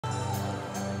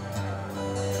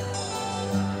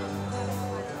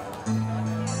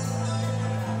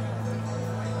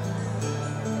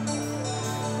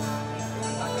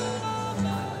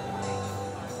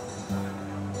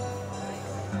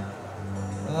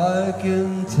I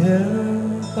can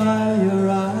tell by your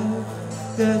eyes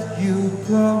that you've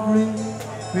probably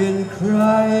been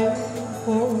crying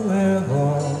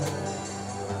forever.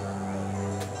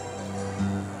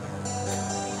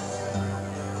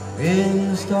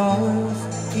 And stars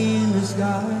in the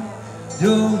sky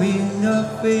don't mean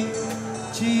nothing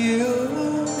to you.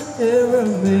 They're a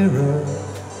mirror.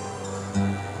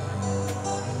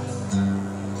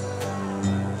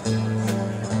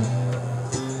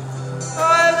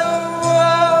 I don't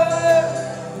wanna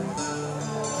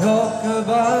talk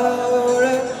about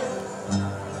it,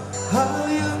 how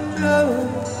you blow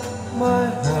my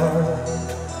heart.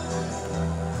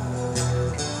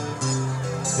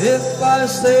 If I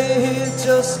stay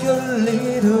just a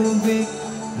little bit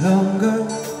longer,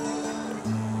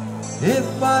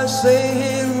 if I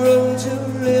stay wrong to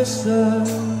listen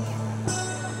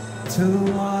to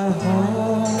my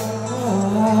heart,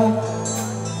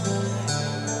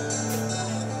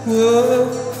 oh,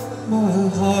 my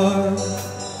heart.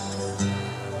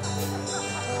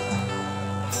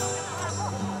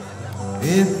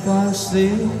 If I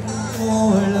stay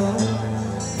all alone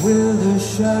with the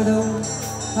shadow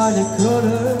and the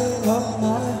color of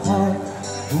my heart,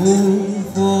 room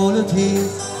for the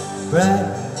tears, breath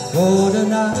for the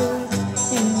night,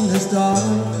 in the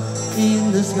stars,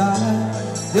 in the sky,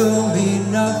 don't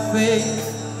mean nothing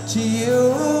to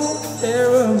you.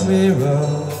 They're a mirror.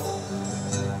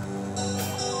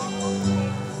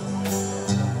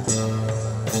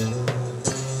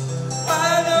 I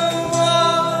don't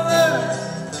wanna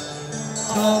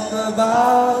talk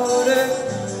about it,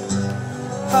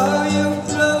 how you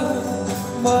blow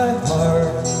my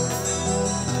heart.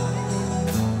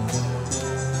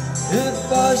 If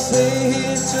I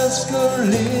stay just a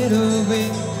little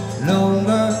bit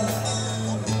longer,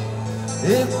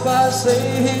 if I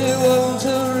say want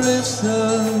to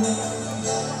listen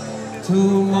to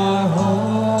my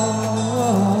heart,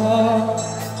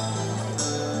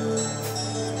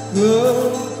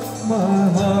 oh,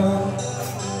 my heart,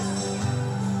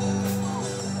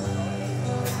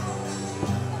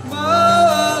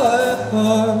 my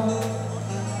heart.